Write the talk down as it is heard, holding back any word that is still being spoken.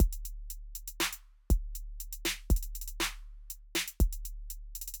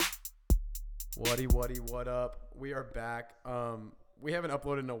What up? We are back. We haven't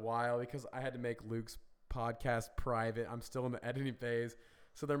uploaded in a while because I had to make Luke's podcast private. I'm still in the editing phase,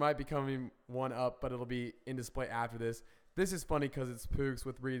 so there might be coming one up, but it'll be in display after this. This is funny because it's Pooks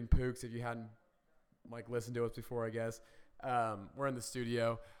with Reed and Pooks. If you hadn't listened to us before, I guess we're in the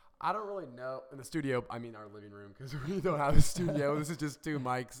studio. I don't really know in the studio. I mean our living room because we don't have a studio. This is just two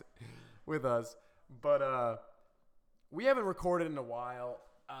mics with us, but we haven't recorded in a while.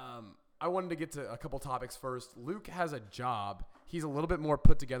 I wanted to get to a couple topics first. Luke has a job. He's a little bit more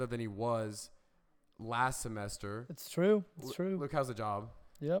put together than he was last semester. It's true. It's true. Luke has a job.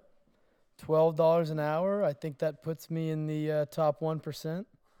 Yep. $12 an hour. I think that puts me in the top 1%.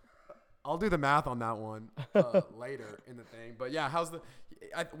 I'll do the math on that one later in the thing. But yeah,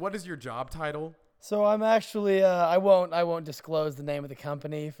 what is your job title? So I'm actually I won't disclose the name of the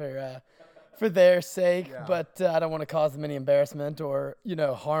company for their sake, Yeah. but I don't want to cause them any embarrassment or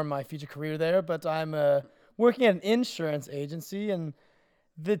harm my future career there. But I'm working at an insurance agency, and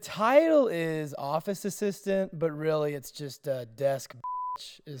the title is office assistant, but really it's just a desk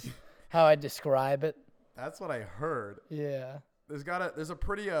is how I describe it. That's what I heard. Yeah. There's a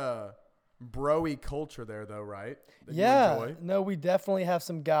pretty bro-y culture there though, right? That you Yeah. enjoy? No, we definitely have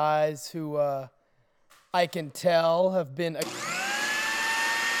some guys who I can tell have been.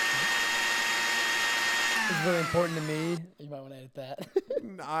 It's really important to me. You might want to edit that.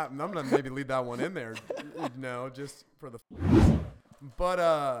 I'm gonna maybe leave that one in there, just for the.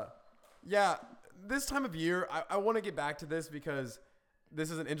 But yeah, this time of year, I want to get back to this because this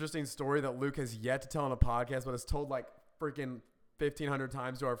is an interesting story that Luke has yet to tell on a podcast, but has told like freaking 1,500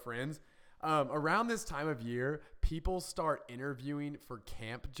 times to our friends. Around this time of year, people start interviewing for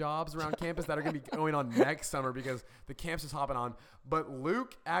camp jobs around campus that are going to be going on next summer because the camp's just hopping on. But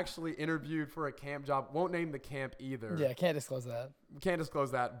Luke actually interviewed for a camp job. Won't name the camp either. Yeah, can't disclose that. Can't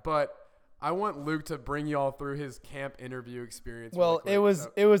disclose that. But I want Luke to bring you all through his camp interview experience. Well, really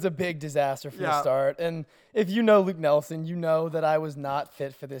quick. it was a big disaster from the start. And if you know Luke Nelson, you know that I was not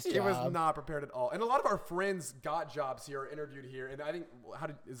fit for this job. He was not prepared at all. And a lot of our friends got jobs here, interviewed here. And I think,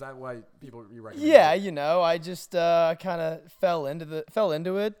 is that why people you recommend? Yeah, I just kind of fell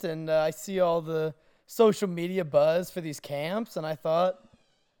into it, and I see all the social media buzz for these camps, and I thought,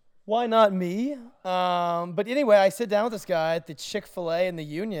 why not me? But anyway, I sit down with this guy at the Chick-fil-A in the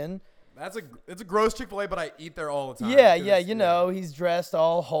Union. It's a gross Chick-fil-A, but I eat there all the time. Yeah, he's dressed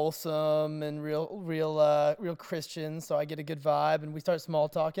all wholesome and real Christian, so I get a good vibe, and we start small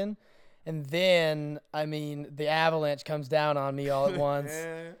talking. And then, the avalanche comes down on me all at once.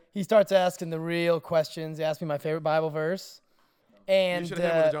 He starts asking the real questions. He asks me my favorite Bible verse. And you should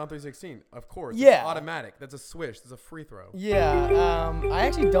have hit with John 3:16, of course. Yeah. It's automatic. That's a swish. That's a free throw. Yeah, I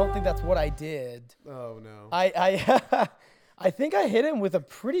actually don't think that's what I did. Oh, no. I think I hit him with a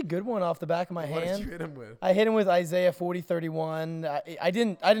pretty good one off the back of my hand. What did you hit him with? I hit him with Isaiah 40:31. I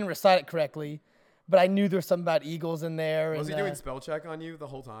didn't recite it correctly, but I knew there was something about eagles in there. Was he doing spell check on you the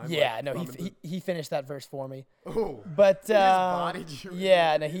whole time? Yeah, he finished that verse for me. Oh, but he just bodied you.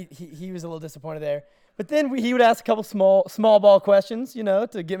 Yeah, no, he was a little disappointed there. But then he would ask a couple small ball questions,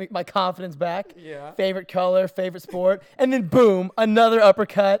 to get me my confidence back. Yeah. Favorite color, favorite sport, and then boom, another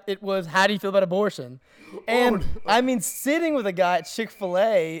uppercut. It was, how do you feel about abortion? And sitting with a guy at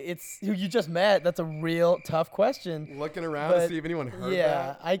Chick-fil-A, it's who you just met. That's a real tough question. Looking around to see if anyone heard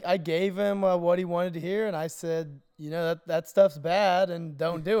that. I gave him what he wanted to hear, and I said, that stuff's bad, and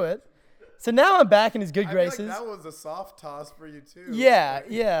don't do it. So now I'm back in his good graces. That was a soft toss for you too. Yeah.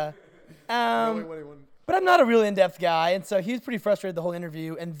 Really, but I'm not a real in-depth guy, and so he was pretty frustrated the whole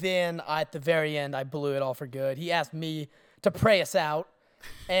interview. And then at the very end, I blew it all for good. He asked me to pray us out,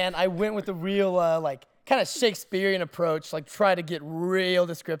 and I went with the real kind of Shakespearean approach, try to get real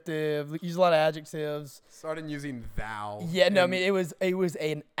descriptive, use a lot of adjectives. Started using thou. Yeah, no, it was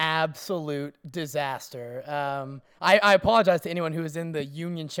an absolute disaster. I apologize to anyone who was in the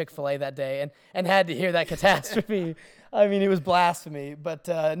Union Chick-fil-A that day and had to hear that catastrophe. It was blasphemy. But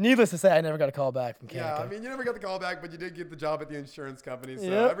needless to say, I never got a call back from Kanaka. Yeah, you never got the call back, but you did get the job at the insurance company, so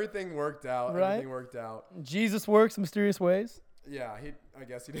Yep. everything worked out. Right. Everything worked out. Jesus works in mysterious ways. Yeah, I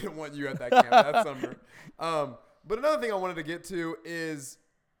guess he didn't want you at that camp that summer. But another thing I wanted to get to is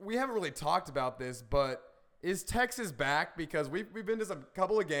we haven't really talked about this, but is Texas back? Because we've been to some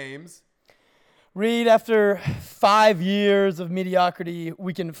couple of games. Reed, after 5 years of mediocrity,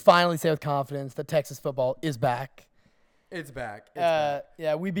 we can finally say with confidence that Texas football is back. It's back. It's back.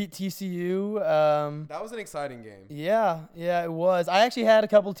 Yeah, we beat TCU. That was an exciting game. Yeah, it was. I actually had a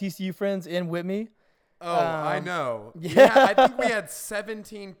couple TCU friends in with me. Oh, I know. Yeah. I think we had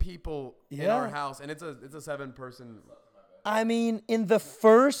 17 people in Yeah. our house, and it's a 7-person. I mean, in the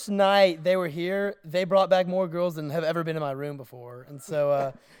first night they were here, they brought back more girls than have ever been in my room before, and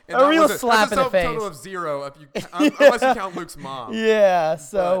so And a that real was slap in the that's a face. total of 0 if you, unless you count Luke's mom. Yeah,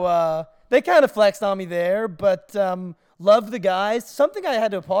 so they kind of flexed on me there, but love the guys. Something I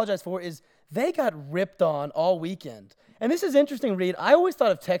had to apologize for is they got ripped on all weekend. And this is interesting, Reed. I always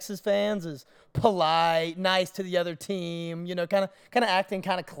thought of Texas fans as polite, nice to the other team, you know, kind of acting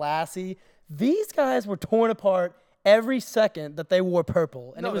kind of classy. These guys were torn apart every second that they wore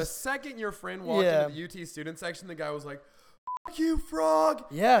purple. And No, it was the second your friend walked Yeah. into the UT student section, the guy was like, "F you, frog."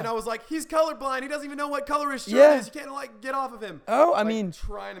 Yeah. And I was like, he's colorblind. He doesn't even know what color his shirt Yeah. is. You can't, like, get off of him. Oh, I Like, mean,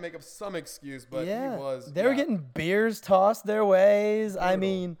 trying to make up some excuse, but yeah, he was. they were yeah. getting beers tossed their ways. I Brutal.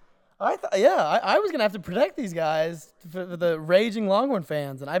 mean, I was gonna have to protect these guys for the raging Longhorn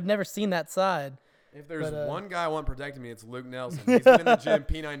fans, and I've never seen that side. If there's But, one guy I want protecting me, it's Luke Nelson. He's been in the gym,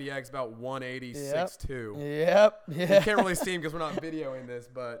 P90X, about 180, Yep. 6'2". Yep. You Yeah. can't really see him because we're not videoing this,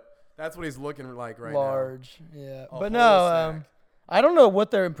 but that's what he's looking like right Large. Yeah. now. A But whole no, sack. I don't know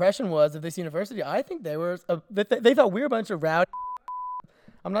what their impression was of this university. I think they were they thought we were a bunch of rowdy.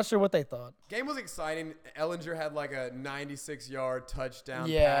 I'm not sure what they thought. Game was exciting. Ellinger had like a 96-yard touchdown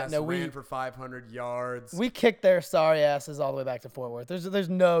Yeah, pass, no, ran for 500 yards. We kicked their sorry asses all the way back to Fort Worth. There's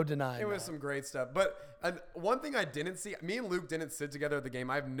no denying. It was that. some great stuff. But one thing I didn't see, me and Luke didn't sit together at the game.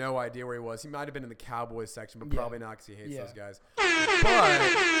 I have no idea where he was. He might have been in the Cowboys section, but Yeah. probably not because he hates Yeah. those guys. But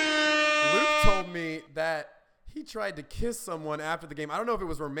Luke told me that he tried to kiss someone after the game. I don't know if it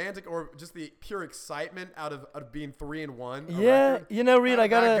was romantic or just the pure excitement out of being 3-1. Yeah, you know, Reed, How I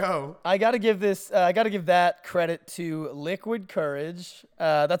did that go? gotta give that credit to Liquid Courage.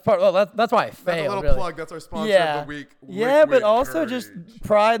 That's part. Well, that's why I That's a failed. little really. plug. That's our sponsor Yeah, of the week. yeah, Liquid but also just Courage.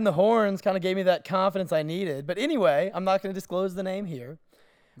 pride in the horns kind of gave me that confidence I needed. But anyway, I'm not going to disclose the name here.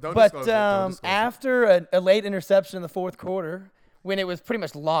 Don't But disclose it. Don't disclose it. after a late interception in the fourth quarter, when it was pretty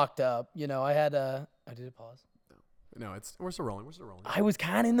much locked up, you know, I did a pause. No, we're still rolling. We're still rolling. I was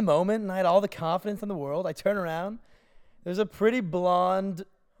kind of in the moment, and I had all the confidence in the world. I turn around. There's a pretty blonde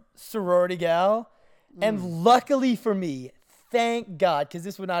sorority gal. And luckily for me, thank God, because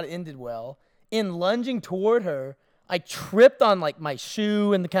this would not have ended well, in lunging toward her, I tripped on like my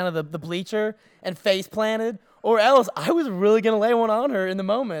shoe and the kind of the bleacher and face planted. Or else I was really going to lay one on her in the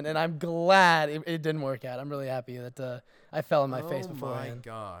moment. And I'm glad it didn't work out. I'm really happy that I fell on my face beforehand. Oh,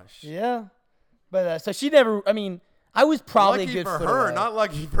 my gosh. Yeah. But so she never, I mean, I was probably Lucky a good for foot her, away. not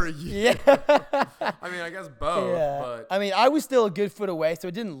lucky for you. Yeah. I mean, I guess both, Yeah. but I mean, I was still a good foot away, so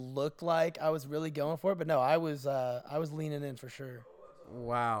it didn't look like I was really going for it. But no, I was leaning in for sure.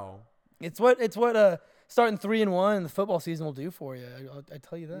 wow. It's what starting 3-1 in the football season will do for you. I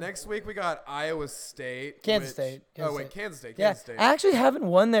tell you that. Next week we got Iowa State. Kansas State. Kansas State. Yeah, Kansas State. I actually haven't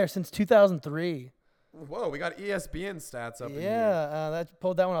won there since 2003. Whoa, we got ESPN stats up in here. Yeah, that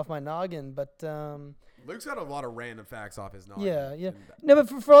pulled that one off my noggin. But Luke's got a lot of random facts off his noggin. yeah. No, but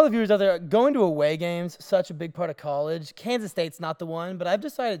for all the viewers out there, going to away games, such a big part of college. Kansas State's not the one, but I've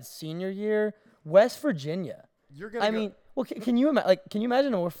decided senior year, West Virginia. You're gonna. I mean, well, can you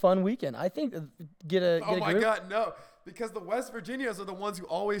imagine a more fun weekend? I think get a oh my group. God, no! Because the West Virginians are the ones who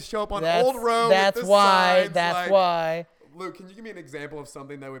always show up on That's, Old Road. That's with the why. signs, That's like- why. Luke, can you give me an example of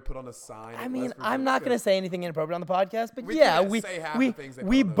something that we put on a sign? I at mean, West I'm not Virginia? gonna say anything inappropriate on the podcast, but We yeah, can't say half we the things they put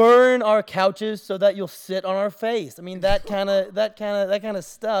we on those. burn our couches so that you'll sit on our face. I mean, that kind of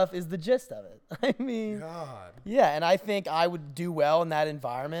stuff is the gist of it. I mean, God. yeah, and I think I would do well in that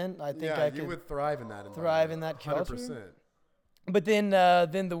environment. I think Yeah, I you could would thrive in that. thrive in that environment. culture. 100%. But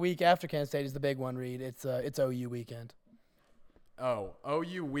then the week after Kansas State is the big one, Reed. It's OU weekend. Oh,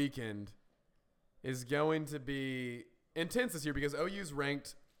 OU weekend is going to be intense this year because OU's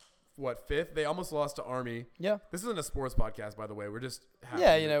ranked, what, 5th? They almost lost to Army. Yeah. This isn't a sports podcast, by the way. We're just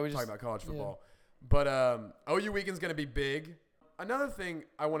Yeah, you know, talking we're just- about college yeah. football. But OU weekend's going to be big. Another thing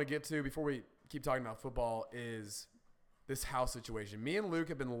I want to get to before we keep talking about football is this house situation. Me and Luke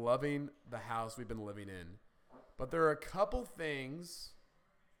have been loving the house we've been living in. But there are a couple things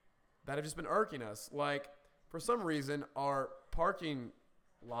that have just been irking us. Like, for some reason, our parking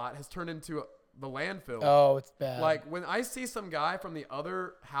lot has turned into the landfill. Oh, it's bad. Like, when I see some guy from the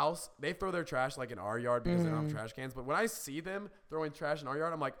other house, they throw their trash, like, in our yard because they don't have trash cans. But when I see them throwing trash in our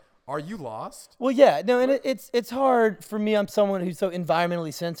yard, I'm like, are you lost? Well, yeah, no, and it's hard for me. I'm someone who's so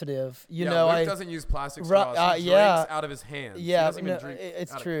environmentally sensitive. You know, Luke I doesn't use plastic Ru- straws. He yeah. drinks out of his hands. He yeah, doesn't even no, drink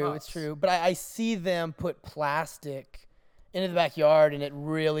it's out of true, it's cups. true. But I see them put plastic into the backyard, and it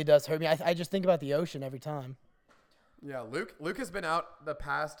really does hurt me. I just think about the ocean every time. Yeah, Luke has been out the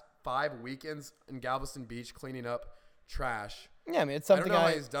past 5 weekends in Galveston Beach cleaning up trash. Yeah, I mean, it's I don't something know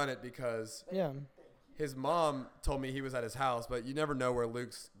how he's done it because yeah. his mom told me he was at his house, but you never know where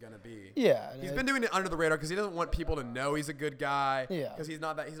Luke's gonna be. Yeah. He's been doing it under the radar because he doesn't want people to know he's a good guy. Yeah. Because he's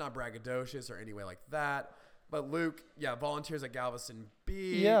not braggadocious or any way like that. But Luke, volunteers at Galveston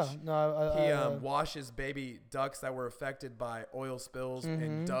Beach. Yeah. No. He washes baby ducks that were affected by oil spills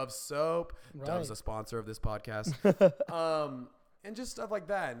in Dove soap. Right. Dove's a sponsor of this podcast. And just stuff like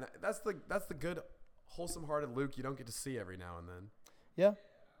that. And that's the good, wholesome-hearted Luke you don't get to see every now and then. Yeah.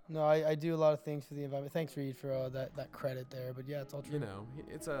 No, I do a lot of things for the environment. Thanks, Reed, for that credit there. But yeah, it's all true. You know,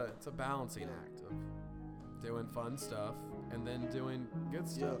 it's a balancing act of doing fun stuff and then doing good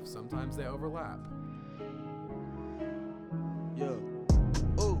stuff. Yeah. Sometimes they overlap. Yeah.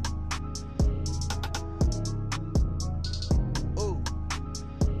 Ooh. Ooh.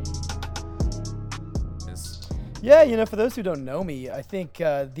 Yeah, for those who don't know me, I think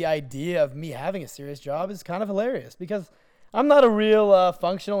the idea of me having a serious job is kind of hilarious because I'm not a real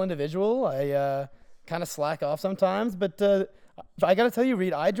functional individual. I kind of slack off sometimes, but I got to tell you,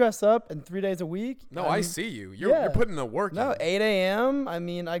 Reed, I dress up and 3 days a week. No, I see you. You're putting the work No, in. 8 a.m. I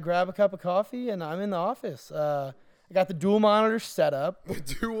mean, I grab a cup of coffee and I'm in the office. I got the dual monitors set up. The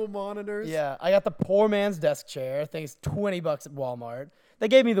dual monitors? Yeah, I got the poor man's desk chair. I think it's $20 at Walmart. They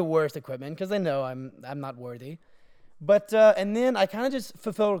gave me the worst equipment because they know I'm not worthy. But and then I kind of just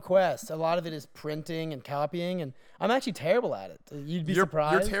fulfill requests. A lot of it is printing and copying, and I'm actually terrible at it. You'd be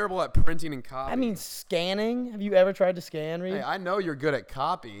surprised. You're terrible at printing and copying. I mean, scanning. Have you ever tried to scan, Reed? Hey, I know you're good at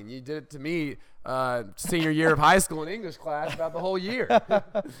copying. You did it to me senior year of high school in English class about the whole year.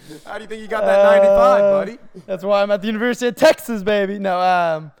 How do you think you got that 95, buddy? That's why I'm at the University of Texas, baby.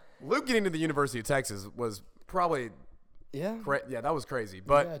 No, Luke getting to the University of Texas was probably yeah. that was crazy.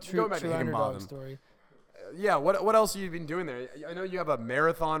 But Yeah, going back to true underdog Higginbotham, story. yeah, what else have you been doing there? I know you have a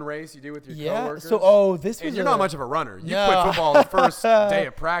marathon race you do with your Yeah. coworkers. So, this was And you're not much of a runner. You No. quit football the first day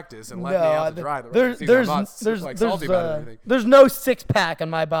of practice and let me out to dry. There's no six pack on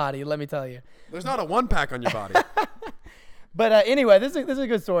my body. Let me tell you. There's not a one pack on your body. But anyway, this is a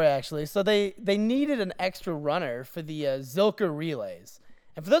good story actually. So they needed an extra runner for the Zilker relays.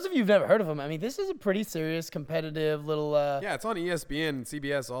 And for those of you who've never heard of them, I mean, this is a pretty serious competitive little. Yeah, it's on ESPN,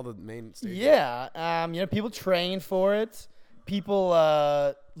 CBS, all the main stations. Yeah, people train for it. People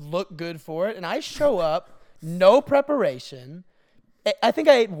look good for it, and I show up, no preparation. I think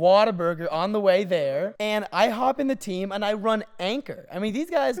I ate Whataburger on the way there, and I hop in the team and I run anchor. I mean, these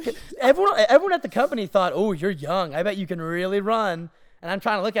guys, everyone at the company thought, "Oh, you're young. I bet you can really run." And I'm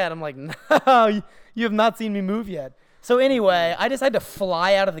trying to look at them like, "No, you have not seen me move yet." So anyway, I decided to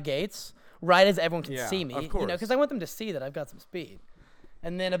fly out of the gates right as everyone can see me, of course. because I want them to see that I've got some speed.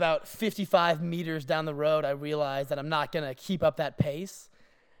 And then about 55 meters down the road, I realized that I'm not going to keep up that pace.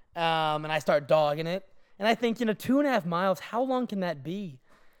 And I start dogging it. And I think, 2.5 miles, how long can that be?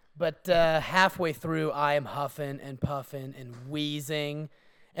 But halfway through, I am huffing and puffing and wheezing.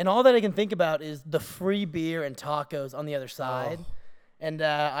 And all that I can think about is the free beer and tacos on the other side. Oh. And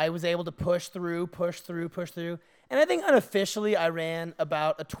I was able to push through. And I think unofficially I ran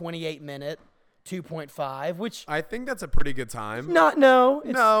about a 28-minute 2.5, which I think that's a pretty good time. It's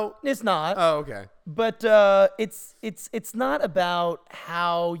not. Oh, okay. But it's not about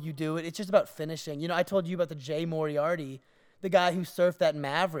how you do it. It's just about finishing. I told you about the Jay Moriarty, the guy who surfed that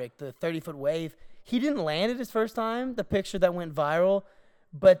Maverick, the 30-foot wave. He didn't land it his first time, the picture that went viral,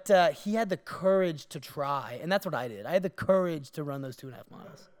 but he had the courage to try, and that's what I did. I had the courage to run those 2.5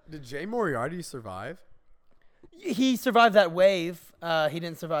 miles. Did Jay Moriarty survive? He survived that wave. He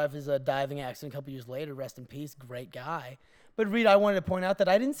didn't survive his diving accident a couple years later. Rest in peace. Great guy. But, Reed, I wanted to point out that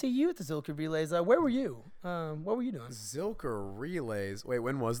I didn't see you at the Zilker Relays. Where were you? What were you doing? Zilker Relays. Wait,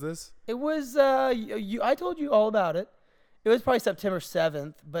 when was this? It was I told you all about it. It was probably September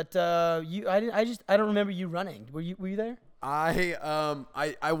 7th, but I don't remember you running. Were you there?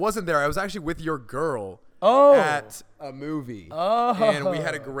 I wasn't there. I was actually with your girl at a movie. Oh. And we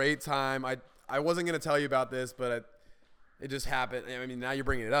had a great time. I wasn't going to tell you about this, but it just happened. I mean, now you're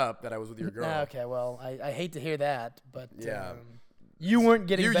bringing it up that I was with your girl. Okay, well, I hate to hear that, but yeah. You weren't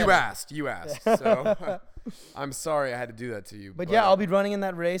getting better. You asked. So I'm sorry I had to do that to you. But yeah, I'll be running in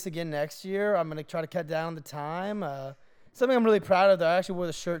that race again next year. I'm going to try to cut down the time. Something I'm really proud of, though. I actually wore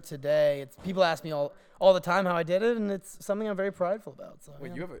the shirt today. People ask me all the time how I did it, and it's something I'm very prideful about. So,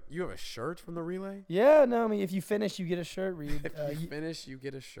 wait, you have a shirt from the relay? Yeah, no, I mean, if you finish, you get a shirt. If you finish, you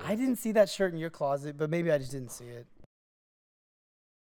get a shirt. I didn't see that shirt in your closet, but maybe I just didn't see it.